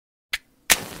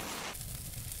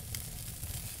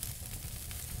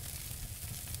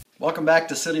Welcome back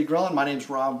to City Grillin'. My name's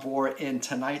Rob Vore, and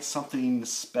tonight's something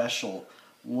special.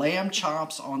 Lamb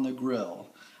chops on the grill.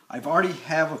 I've already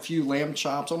have a few lamb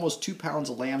chops, almost 2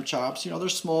 pounds of lamb chops. You know, they're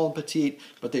small and petite,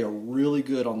 but they are really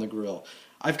good on the grill.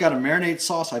 I've got a marinade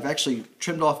sauce. I've actually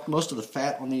trimmed off most of the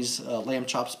fat on these lamb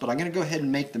chops, but I'm going to go ahead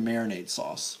and make the marinade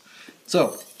sauce.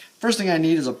 So, first thing I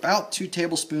need is about 2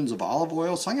 tablespoons of olive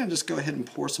oil. So I'm going to just go ahead and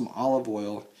pour some olive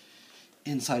oil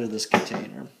inside of this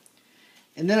container.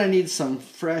 And then I need some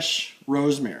fresh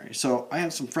rosemary. So I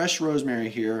have some fresh rosemary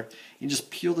here. You just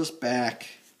peel this back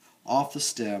off the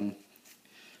stem,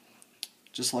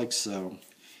 just like so.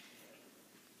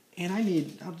 And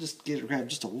I'll just grab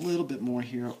just a little bit more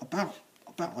here, about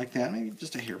like that, maybe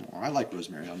just a hair more. I like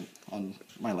rosemary on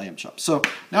my lamb chops. So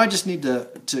now I just need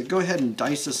to go ahead and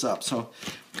dice this up. So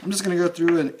I'm just going to go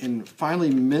through and finally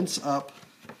mince up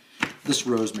this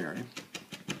rosemary.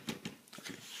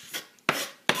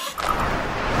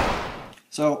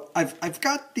 So I've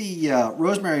got the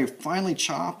rosemary finely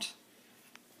chopped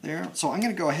there, so I'm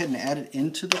going to go ahead and add it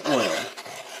into the oil.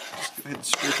 Just go ahead and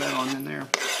scrape that on in there,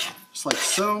 just like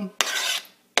so.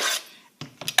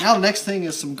 Now the next thing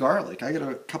is some garlic. I got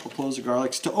a couple cloves of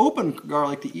garlic. To open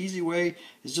garlic, the easy way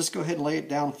is just go ahead and lay it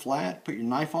down flat, put your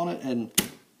knife on it, and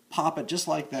pop it just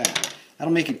like that.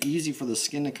 That'll make it easy for the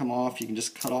skin to come off. You can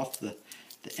just cut off the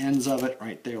ends of it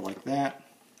right there like that.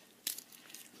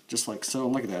 Just like so,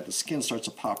 and look at that, the skin starts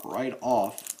to pop right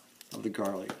off of the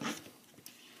garlic.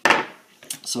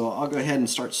 So I'll go ahead and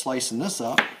start slicing this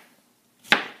up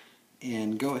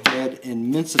and go ahead and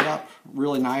mince it up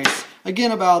really nice.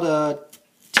 Again, about a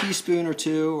teaspoon or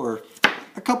two, or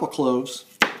a couple cloves.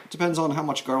 Depends on how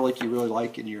much garlic you really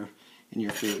like in your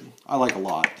food. I like a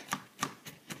lot.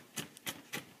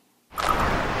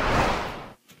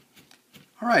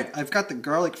 Alright, I've got the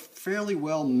garlic fairly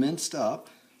well minced up.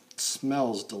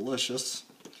 Smells delicious,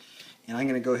 and I'm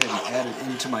going to go ahead and add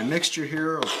it into my mixture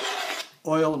here of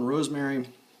oil and rosemary.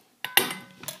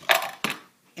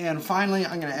 And finally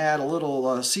I'm going to add a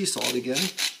little sea salt again.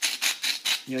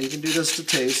 You know, you can do this to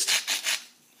taste,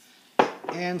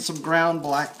 and some ground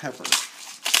black pepper.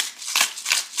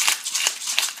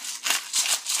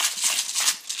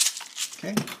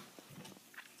 Okay,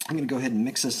 I'm going to go ahead and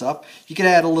mix this up. You can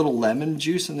add a little lemon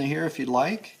juice in here if you'd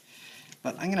like.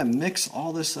 But I'm going to mix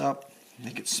all this up,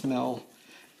 make it smell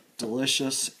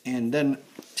delicious, and then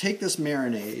take this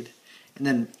marinade and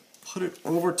then put it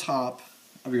over top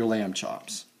of your lamb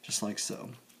chops, just like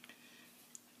so.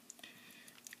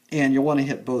 And you'll want to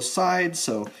hit both sides,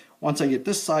 so once I get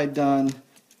this side done,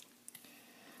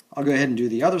 I'll go ahead and do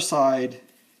the other side.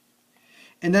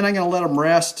 And then I'm going to let them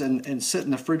rest and sit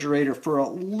in the refrigerator for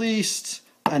at least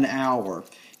an hour.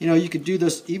 You know, you could do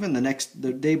this even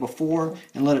the day before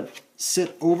and let it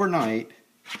sit overnight,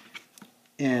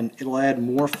 and it'll add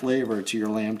more flavor to your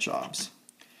lamb chops.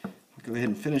 I'll go ahead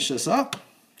and finish this up.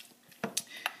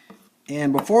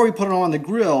 And before we put it on the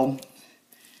grill,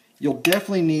 you'll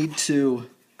definitely need to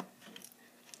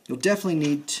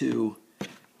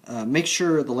make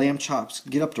sure the lamb chops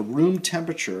get up to room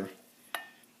temperature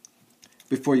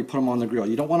before you put them on the grill.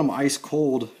 You don't want them ice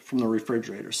cold from the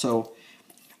refrigerator. So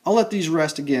I'll let these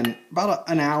rest again about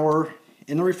an hour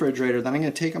in the refrigerator. Then I'm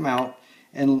going to take them out,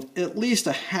 and at least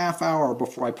a half hour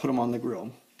before I put them on the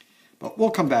grill. But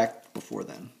we'll come back before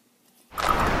then.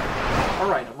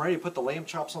 Alright, I'm ready to put the lamb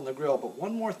chops on the grill, but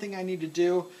one more thing I need to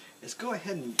do is go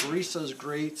ahead and grease those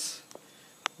grates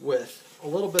with a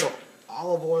little bit of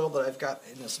olive oil that I've got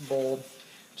in this bowl.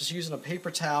 Just using a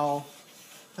paper towel,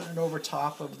 put it over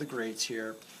top of the grates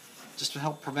here, just to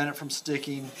help prevent it from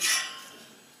sticking.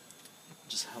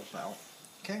 Just help out.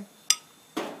 Okay?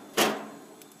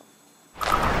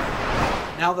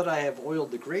 Now that I have oiled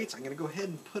the grates, I'm going to go ahead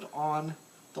and put on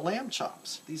the lamb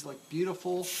chops. These look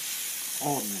beautiful.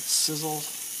 Oh, and that sizzles.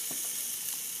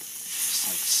 Just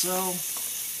like so.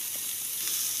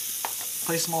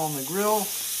 Place them all on the grill.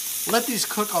 Let these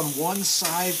cook on one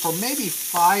side for maybe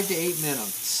 5 to 8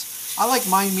 minutes. I like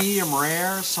mine medium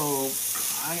rare, so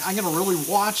I'm going to really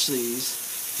watch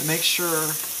these to make sure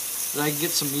that I can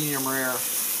get some medium rare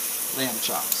lamb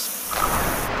chops.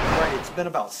 Alright, it's been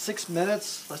about 6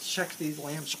 minutes. Let's check these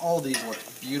lamb chops. All these look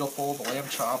beautiful. The lamb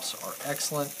chops are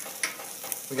excellent.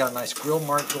 We got a nice grill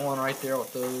mark going right there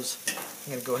with those.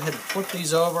 I'm going to go ahead and flip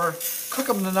these over. Cook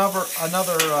them another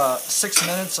 6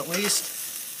 minutes at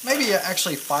least. Maybe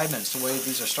actually 5 minutes the way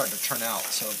these are starting to turn out.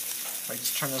 So if I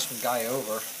just turn this one guy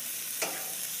over,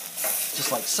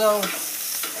 just like so.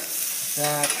 Like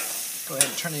that. Go ahead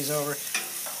and turn these over.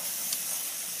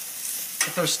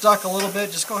 If they're stuck a little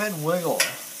bit, just go ahead and wiggle them.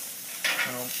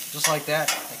 You know, just like that,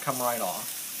 they come right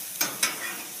off.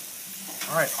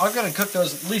 Alright, I'm going to cook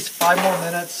those at least 5 more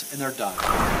minutes and they're done.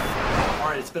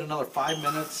 Alright, it's been another 5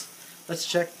 minutes. Let's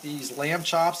check these lamb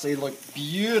chops. They look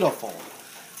beautiful.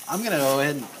 I'm going to go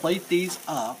ahead and plate these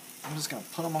up. I'm just going to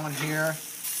put them on here,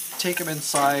 take them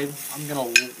inside. I'm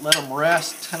going to let them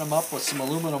rest, tin them up with some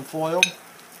aluminum foil,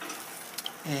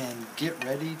 and get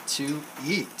ready to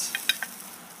eat.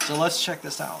 So let's check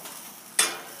this out.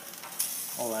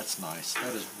 Oh, that's nice.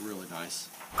 That is really nice.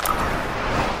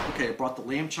 Okay, I brought the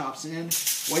lamb chops in.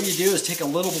 What you do is take a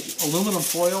little aluminum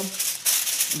foil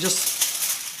and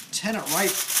just tin it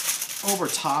right over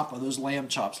top of those lamb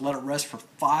chops. Let it rest for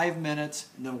 5 minutes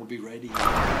and then we'll be ready to eat.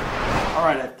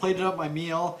 Alright, I've plated up my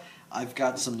meal. I've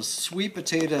got some sweet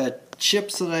potato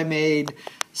chips that I made,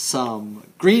 some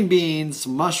green beans,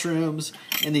 some mushrooms,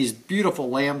 and these beautiful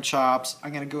lamb chops.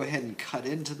 I'm going to go ahead and cut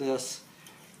into this.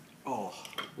 Oh,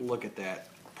 look at that.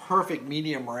 Perfect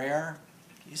medium rare.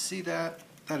 You see that?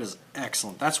 That is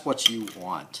excellent. That's what you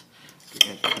want. Go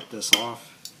ahead and cut this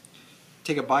off.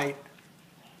 Take a bite.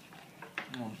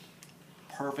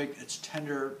 Perfect. It's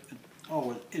tender.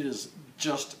 Oh, it is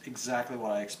just exactly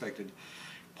what I expected.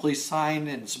 Please sign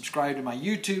and subscribe to my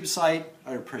YouTube site.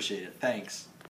 I'd appreciate it. Thanks.